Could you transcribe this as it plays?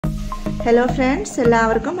Hello friends,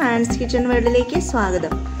 എല്ലാവർക്കും ആൻഡ്സ് kitchen വേൾഡിലേക്ക്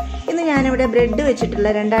സ്വാഗതം. ഇന്ന് ഞാനിവിടെ ബ്രെഡ് വെച്ചിട്ടുള്ള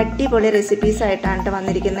രണ്ട് അടിപൊളി റെസിപ്പീസ് ആയിട്ടാണ്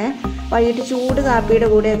വന്നിരിക്കുന്നത്. വൈകിട്ട് ചൂട് കാപ്പിയുടെ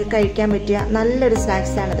കൂടെയൊക്കെ കഴിക്കാൻ പറ്റിയ നല്ലൊരു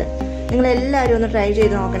സ്നാക്സാണിത്. നിങ്ങളെല്ലാവരും ഒന്ന് ട്രൈ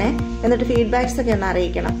ചെയ്ത് നോക്കണേ, എന്നിട്ട് ഫീഡ്ബാക്സ് ഒക്കെ ഒന്ന്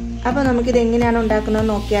അറിയിക്കണം. അപ്പോൾ നമുക്കിത് എങ്ങനെയാണ് ഉണ്ടാക്കുന്നത്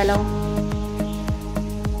നോക്കിയാലോ.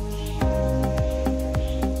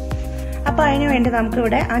 അപ്പോൾ അതിന് വേണ്ടി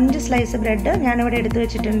നമുക്കിവിടെ 5 സ്ലൈസ് ബ്രെഡ് ഞാനിവിടെ എടുത്ത്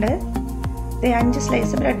വെച്ചിട്ടുണ്ട്. 5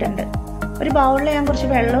 സ്ലൈസ് ബ്രെഡ് ഉണ്ട്. ഒരു ബൗളിൽ ഞാൻ കുറച്ച്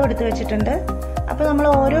വെള്ളം എടുത്ത് വെച്ചിട്ടുണ്ട്. അപ്പോൾ നമ്മൾ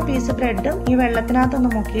ഓരോ പീസ് ബ്രെഡും ഈ വെള്ളത്തിനകത്തൊന്ന്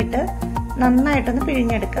മുക്കിയിട്ട് നന്നായിട്ടൊന്ന്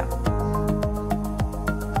പിഴിഞ്ഞെടുക്കാം.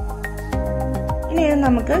 ഇനി ഇത്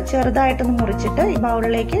നമുക്ക് ചെറുതായിട്ടൊന്ന് മുറിച്ചിട്ട് ഈ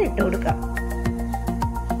ബൗളിലേക്ക് ഇട്ട് കൊടുക്കാം.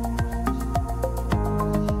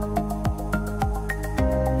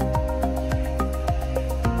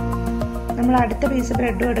 നമ്മൾ അടുത്ത പീസ്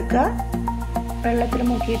ബ്രെഡും എടുക്കുക, വെള്ളത്തിൽ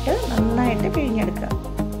മുക്കിയിട്ട് നന്നായിട്ട് പിഴിഞ്ഞെടുക്കുക.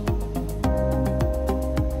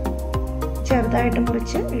 ചെറുതായിട്ട്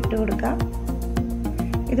മുറിച്ച് ഇട്ട് കൊടുക്കാം.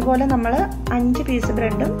 ഇതുപോലെ നമ്മൾ 5 പീസ്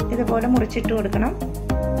ബ്രെഡും ഇതുപോലെ മുറിച്ചിട്ട് കൊടുക്കണം.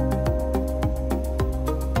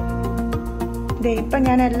 ഇപ്പം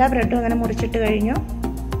ഞാൻ എല്ലാ ബ്രെഡും അങ്ങനെ മുറിച്ചിട്ട് കഴിഞ്ഞു.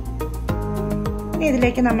 ഇനി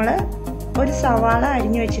ഇതിലേക്ക് നമ്മൾ ഒരു സവാള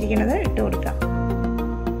അരിഞ്ഞു വെച്ചിരിക്കുന്നത് ഇട്ട് കൊടുക്കാം.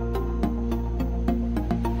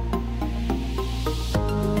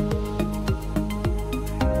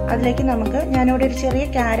 അതിലേക്ക് നമുക്ക് ഞാനിവിടെ ഒരു ചെറിയ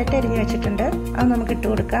ക്യാരറ്റ് അരിഞ്ഞു വെച്ചിട്ടുണ്ട്, അത് നമുക്ക് ഇട്ട്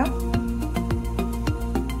കൊടുക്കാം.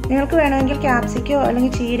 നിങ്ങൾക്ക് വേണമെങ്കിൽ ക്യാപ്സിക്കോ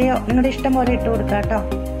അല്ലെങ്കിൽ ചീരയോ നിങ്ങളുടെ ഇഷ്ടം പോലെ ഇട്ട് കൊടുക്കാം കേട്ടോ.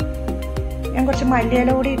 ഞാൻ കുറച്ച് മല്ലിയില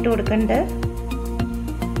കൂടി ഇട്ട് കൊടുക്കുന്നുണ്ട്.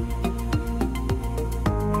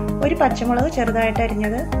 ഒരു പച്ചമുളക് ചെറുതായിട്ട്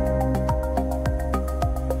അരിഞ്ഞത്,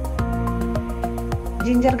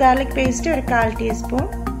 ജിഞ്ചർ ഗാർലിക് പേസ്റ്റ് ഒരു 1/4 ടീസ്പൂൺ,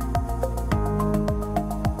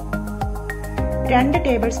 2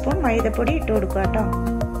 ടേബിൾ സ്പൂൺ മൈദപ്പൊടി ഇട്ട് കൊടുക്കുക കേട്ടോ.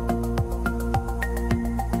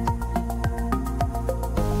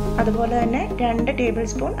 അതുപോലെ തന്നെ 2 ടേബിൾ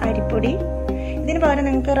സ്പൂൺ അരിപ്പൊടി. ഇതിന് പകരം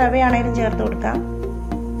നിങ്ങൾക്ക് റവയാണെങ്കിലും ചേർത്ത് കൊടുക്കാം.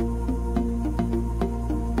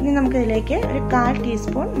 ഇനി നമുക്കിതിലേക്ക് ഒരു 1/4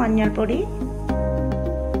 ടീസ്പൂൺ മഞ്ഞൾപ്പൊടി,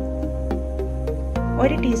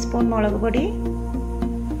 1 ടീസ്പൂൺ മുളക് പൊടി,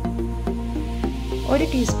 1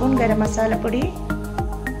 ടീസ്പൂൺ ഗരം മസാലപ്പൊടി,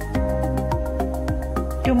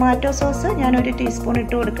 ടൊമാറ്റോ സോസ് ഞാൻ 1 ടീസ്പൂൺ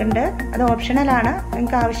ഇട്ട് കൊടുക്കുന്നുണ്ട്. അത് ഓപ്ഷണലാണ്,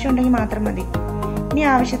 നിങ്ങൾക്ക് ആവശ്യമുണ്ടെങ്കിൽ മാത്രം മതി. ഇനി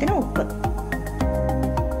ആവശ്യത്തിന് ഉപ്പ്.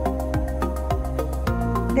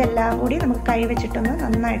 ഇതെല്ലാം കൂടി നമുക്ക് കൈ വെച്ചിട്ടൊന്ന്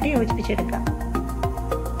നന്നായിട്ട് യോജിപ്പിച്ചെടുക്കാം.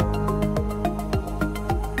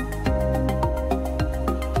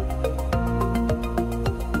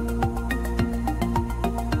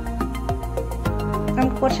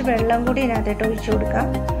 നമുക്ക് കുറച്ച് വെള്ളം കൂടി ഇതിനകത്തോട്ട് ഒഴിച്ചു കൊടുക്കാം.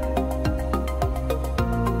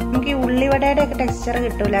 നമുക്ക് ഈ ഉള്ളിവടയുടെ ഒക്കെ ടെക്സ്ചർ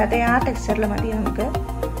കിട്ടൂല, അതെ ആ ടെക്സ്ചറിൽ മതി നമുക്ക്.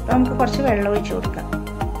 അപ്പോൾ നമുക്ക് കുറച്ച് വെള്ളം ഒഴിച്ചു കൊടുക്കാം.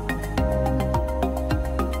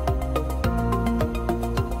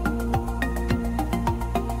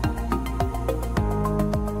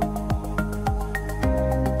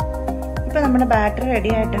 ഇപ്പോൾ നമ്മുടെ ബാറ്റർ റെഡി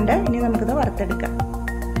ആയിട്ടുണ്ട്. ഇനി നമുക്കിത് വറുത്തെടുക്കാം.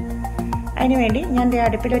 അതിനുവേണ്ടി ഞാൻ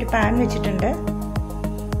അടുപ്പിലൊരു പാൻ വെച്ചിട്ടുണ്ട്.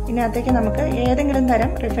 ഇതിനകത്തേക്ക് നമുക്ക് ഏതെങ്കിലും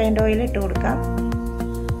തരം റിഫൈൻഡ് ഓയിൽ ഇട്ട് കൊടുക്കാം.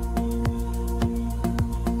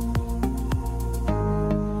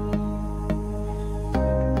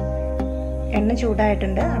 എണ്ണ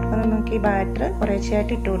ചൂടായിട്ടുണ്ട്. അപ്പോൾ നമുക്ക് ഈ ബാറ്റർ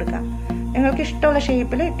കുറേശ്ശെയായിട്ട് ഇട്ട് കൊടുക്കാം. നിങ്ങൾക്ക് ഇഷ്ടമുള്ള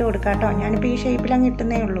ഷേപ്പിൽ ഇട്ട് കൊടുക്കാം കേട്ടോ. ഞാനിപ്പോൾ ഈ ഷേപ്പിൽ അങ്ങ്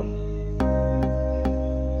ഇട്ടുന്നേ ഉള്ളൂ.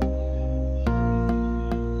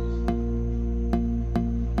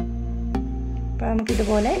 അപ്പോൾ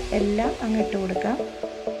നമുക്കിതുപോലെ എല്ലാം അങ്ങ് ഇട്ട് കൊടുക്കാം.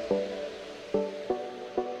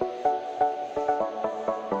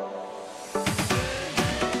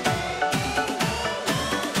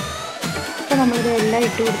 അപ്പോൾ നമ്മളിത് എല്ലാം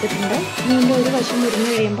ഇട്ട് കൊടുത്തിട്ടുണ്ട്. വീണ്ടും ഒരു വശം മുരിഞ്ഞ്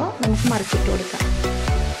കഴിയുമ്പോൾ നമുക്ക് മറിച്ചിട്ട് കൊടുക്കാം.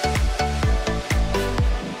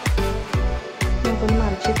 നമുക്കൊന്ന്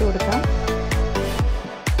മറിച്ചിട്ട് കൊടുക്കാം.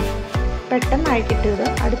 പെട്ടെന്നായി കിട്ടുന്നത്.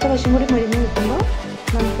 അടുത്ത വശം കൂടി മുരിഞ്ഞ് കിട്ടുമ്പോൾ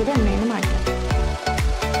നമുക്കിത് എണ്ണയിൽ നിന്ന് മാറ്റാം.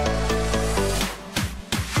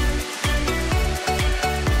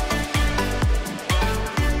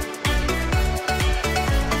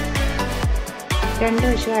 രണ്ട്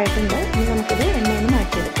വശമായിട്ടുണ്ട്. ഇനി നമുക്കിത് എണ്ണയിൽ നിന്ന്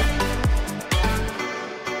മാറ്റിയെടുക്കാം.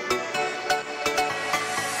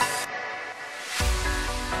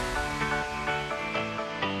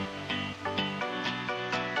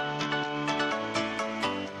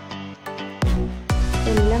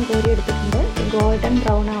 എല്ലാം കോരിയെടുത്തിട്ടുണ്ട്. ഗോൾഡൻ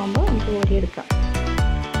ബ്രൗൺ ആകുമ്പോൾ നമുക്ക് കോരിയെടുക്കാം.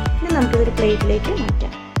 ഇനി നമുക്കിതൊരു പ്ലേറ്റിലേക്ക്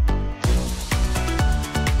മാറ്റാം.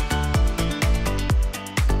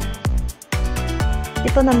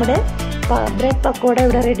 ഇപ്പോൾ നമ്മുടെ ബ്രെഡ് പക്കോട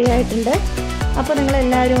ഇവിടെ റെഡി ആയിട്ടുണ്ട്. അപ്പോൾ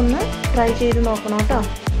നിങ്ങളെല്ലാവരും ഒന്ന് ട്രൈ ചെയ്ത് നോക്കണം കേട്ടോ.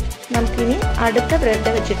 നമുക്കിനി അടുത്ത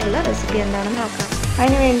ബ്രെഡ് വെച്ചിട്ടുള്ള റെസിപ്പി എന്താണെന്ന് നോക്കാം.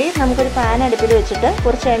 അതിനുവേണ്ടി നമുക്കൊരു പാൻ അടുപ്പിൽ വെച്ചിട്ട്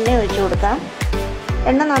കുറച്ച് എണ്ണ ഒഴിച്ചു കൊടുക്കാം.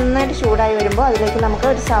 എണ്ണ നന്നായിട്ട് ചൂടായി വരുമ്പോൾ അതിലേക്ക് നമുക്ക്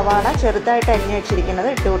ഒരു സവാള ചെറുതായിട്ട് അരിഞ്ഞു വെച്ചിരിക്കുന്നത്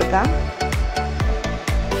ഇട്ട് കൊടുക്കാം.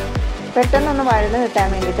 പെട്ടെന്നൊന്ന് വഴന്ന് കിട്ടാൻ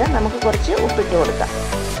വേണ്ടിയിട്ട് നമുക്ക് കുറച്ച് ഉപ്പിട്ട് കൊടുക്കാം.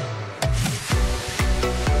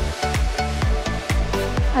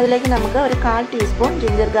 അതിലേക്ക് നമുക്ക് ഒരു 1/4 ടീസ്പൂൺ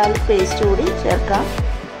ജിഞ്ചർ ഗാർലിക് പേസ്റ്റ് കൂടി ചേർക്കാം.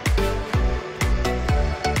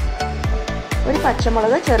 ഒരു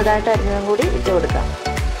പച്ചമുളക് ചെറുതായിട്ട് അരിഞ്ഞതും കൂടി ഇട്ട് കൊടുക്കാം.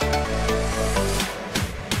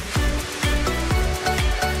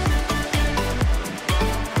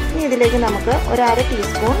 ഇനി ഇതിലേക്ക് നമുക്ക് ഒരു 1/2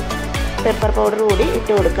 ടീസ്പൂൺ പെപ്പർ പൗഡർ കൂടി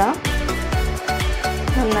ഇട്ട് കൊടുക്കാം.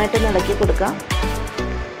 നന്നായിട്ട് ഇളക്കി കൊടുക്കാം.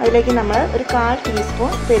 അതിലേക്ക് നമ്മൾ ഒരു 1/4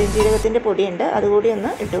 ടീസ്പൂൺ പെരുംജീരകത്തിൻ്റെ പൊടിയുണ്ട്, അതുകൂടി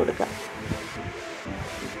ഒന്ന് ഇട്ട് കൊടുക്കാം.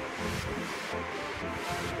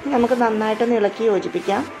 നമുക്ക് നന്നായിട്ടൊന്ന് ഇളക്കി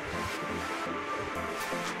യോജിപ്പിക്കാം.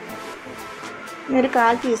 ഇനി ഒരു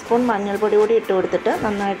 1/4 ടീസ്പൂൺ മഞ്ഞൾപ്പൊടി കൂടി ഇട്ട് കൊടുത്തിട്ട്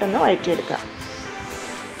നന്നായിട്ടൊന്ന് വഴറ്റിയെടുക്കാം.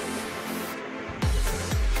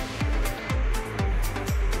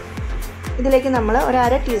 ഇതിലേക്ക് നമ്മൾ ഒരു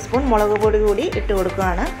 1/2 ടീസ്പൂൺ മുളക് പൊടി കൂടി ഇട്ട്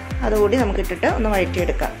കൊടുക്കുകയാണ്. അതുകൂടി നമുക്ക് ഇട്ടിട്ട് ഒന്ന്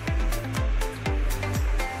വഴറ്റിയെടുക്കാം.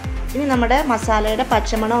 ഇനി നമ്മുടെ മസാലയുടെ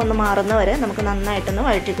പച്ചമണം ഒന്ന് മാറുന്ന വരെ നമുക്ക് നന്നായിട്ടൊന്ന്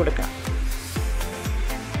വഴറ്റി കൊടുക്കാം.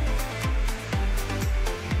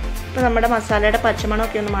 ഇപ്പോൾ നമ്മുടെ മസാലയുടെ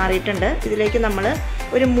പച്ചമണമൊക്കെ ഒന്ന് മാറിയിട്ടുണ്ട്. ഇതിലേക്ക് നമ്മൾ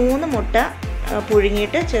ഒരു 3 മുട്ട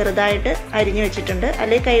പുഴുങ്ങിയിട്ട് ചെറുതായിട്ട് അരിഞ്ഞു വെച്ചിട്ടുണ്ട്,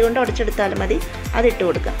 അല്ലെങ്കിൽ കൈകൊണ്ട് ഉടച്ചെടുത്താലും മതി, അതിട്ട്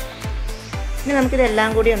കൊടുക്കാം. ഇനി നമുക്കിതെല്ലാം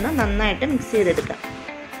കൂടി ഒന്ന് നന്നായിട്ട് മിക്സ് ചെയ്തെടുക്കാം.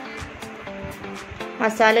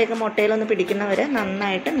 മസാലയൊക്കെ മുട്ടയിലൊന്ന് പിടിക്കുന്നവരെ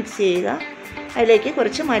നന്നായിട്ട് മിക്സ് ചെയ്യുക. അതിലേക്ക്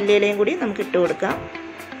കുറച്ച് മല്ലിയിലയും കൂടി നമുക്ക് ഇട്ട് കൊടുക്കാം.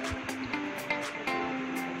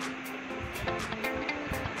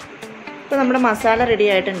 ഇപ്പോൾ നമ്മുടെ മസാല റെഡി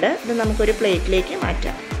ആയിട്ടുണ്ട്. ഇത് നമുക്കൊരു പ്ലേറ്റിലേക്ക്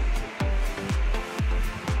മാറ്റാം.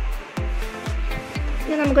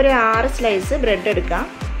 ഇനി നമുക്കൊരു 6 സ്ലൈസ് ബ്രെഡ് എടുക്കാം.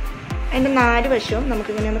 അതിൻ്റെ 4 വശവും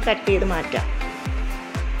നമുക്കിങ്ങനെ ഒന്ന് കട്ട് ചെയ്ത് മാറ്റാം.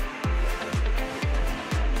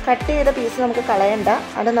 കട്ട് ചെയ്ത പീസ് നമുക്ക് കളയണ്ട,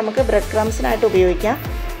 അത് നമുക്ക് ബ്രെഡ് ക്രംസിനായിട്ട് ഉപയോഗിക്കാം.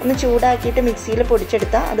 ഒന്ന് ചൂടാക്കിയിട്ട് മിക്സിയിൽ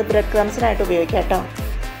പൊടിച്ചെടുത്താൽ അത് ബ്രെഡ് ക്രംസിനായിട്ട് ഉപയോഗിക്കാം കേട്ടോ.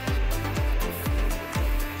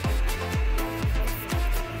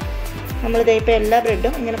 നമ്മളിതേ ഇപ്പോൾ എല്ലാ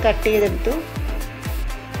ബ്രെഡും ഇങ്ങനെ കട്ട് ചെയ്തെടുത്തു.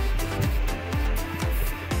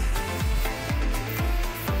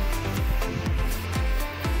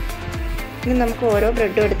 ഇനി നമുക്ക് ഓരോ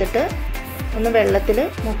ബ്രെഡും എടുത്തിട്ട് ഒന്ന് വെള്ളത്തിൽ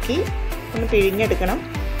മുക്കി ഒന്ന് പിഴിഞ്ഞെടുക്കണം.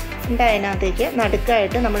 എന്നിട്ട് അതിനകത്തേക്ക്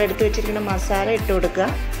നടുക്കായിട്ട് നമ്മൾ എടുത്ത് വെച്ചിരിക്കുന്ന മസാല ഇട്ട് കൊടുക്കുക.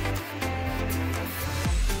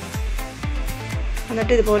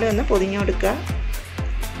 എന്നിട്ട് ഇതുപോലെ ഒന്ന് പൊതിഞ്ഞു കൊടുക്കുക.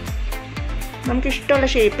 നമുക്കിഷ്ടമുള്ള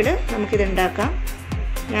ഷേപ്പിൽ നമുക്കിത് ഉണ്ടാക്കാം.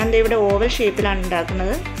 ഞാൻ ഇവിടെ ഓവൽ ഷേപ്പിലാണ്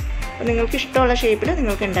ഉണ്ടാക്കുന്നത്. അപ്പോൾ നിങ്ങൾക്ക് ഇഷ്ടമുള്ള ഷേപ്പിൽ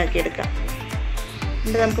നിങ്ങൾക്ക് ഉണ്ടാക്കിയെടുക്കാം.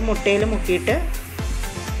 എന്നിട്ട് നമുക്ക് മുട്ടയിൽ മുക്കിയിട്ട്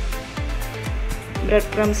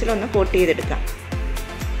ബ്രെഡ് ക്രംസിലൊന്ന് കോട്ട് ചെയ്തെടുക്കാം.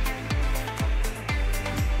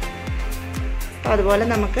 അപ്പോൾ അതുപോലെ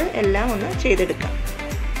നമുക്ക് എല്ലാം ഒന്ന് ചെയ്തെടുക്കാം.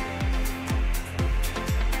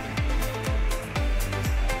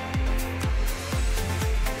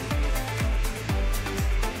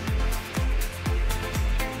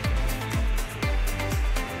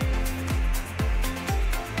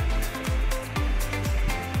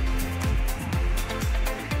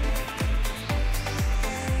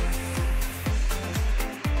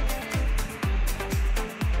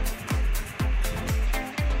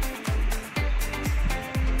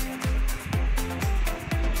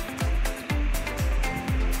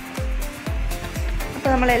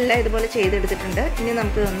 അപ്പോൾ നമ്മളെല്ലാം ഇതുപോലെ ചെയ്തെടുത്തിട്ടുണ്ട്. ഇനി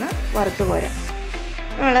നമുക്കിതൊന്ന് വറുത്ത് കോരാം.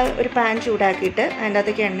 നമ്മൾ ഒരു പാൻ ചൂടാക്കിയിട്ട് അതിൻ്റെ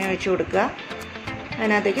അകത്തേക്ക് എണ്ണ ഒഴിച്ച് കൊടുക്കുക.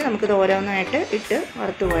 അതിനകത്തേക്ക് നമുക്കിത് ഓരോന്നായിട്ട് ഇട്ട്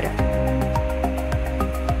വറുത്ത് കോരാം.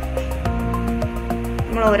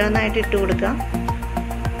 നമ്മൾ ഓരോന്നായിട്ട് ഇട്ട് കൊടുക്കാം.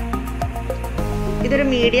 ഇതൊരു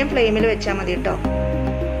മീഡിയം ഫ്ലെയിമിൽ വെച്ചാൽ മതി കേട്ടോ.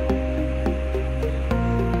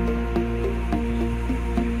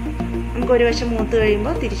 നമുക്ക് ഒരു വശം മൂത്ത്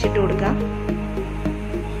കഴിയുമ്പോൾ തിരിച്ചിട്ട് കൊടുക്കാം.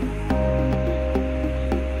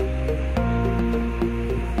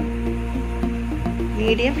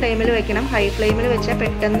 മീഡിയം ഫ്ലെയിമിൽ വെക്കണം. ഹൈ ഫ്ലെയിമിൽ വെച്ചാൽ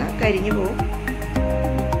പെട്ടെന്ന് കരിഞ്ഞു പോകും.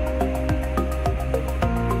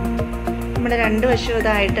 നമ്മുടെ 2 വശവും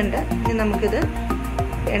ഇതായിട്ടുണ്ട്. ഇനി നമുക്കിത്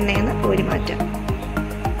എണ്ണയിൽ നിന്ന് കോരി മാറ്റാം.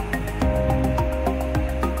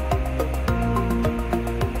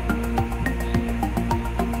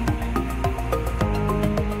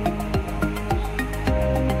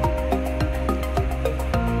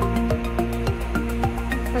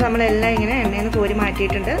 അപ്പോൾ നമ്മളെല്ലാം ഇങ്ങനെ എണ്ണയിൽ നിന്ന് കോരി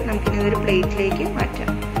മാറ്റിയിട്ടുണ്ട്. നമുക്കിനി ഇതൊരു പ്ലേറ്റിലേക്ക് മാറ്റാം.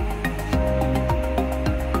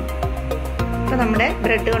 അപ്പോൾ നമ്മുടെ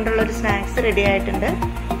ബ്രെഡ് കൊണ്ടുള്ള ഒരു സ്നാക്സ് റെഡി ആയിട്ടുണ്ട്.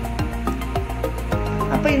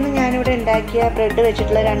 അപ്പോൾ ഇന്ന് ഞാനിവിടെ ഉണ്ടാക്കിയ ബ്രെഡ്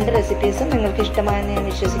വെച്ചിട്ടുള്ള 2 റെസിപ്പീസും നിങ്ങൾക്ക് ഇഷ്ടമായെന്ന് ഞാൻ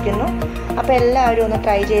വിശ്വസിക്കുന്നു. അപ്പോൾ എല്ലാവരും ഒന്ന്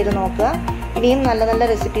ട്രൈ ചെയ്ത് നോക്കുക. ഇനിയും നല്ല നല്ല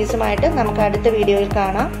റെസിപ്പീസുമായിട്ട് നമുക്ക് അടുത്ത വീഡിയോയിൽ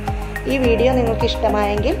കാണാം. ഈ വീഡിയോ നിങ്ങൾക്ക്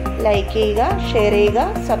ഇഷ്ടമായെങ്കിൽ ലൈക്ക് ചെയ്യുക, ഷെയർ ചെയ്യുക,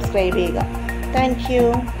 സബ്സ്ക്രൈബ് ചെയ്യുക. Thank you.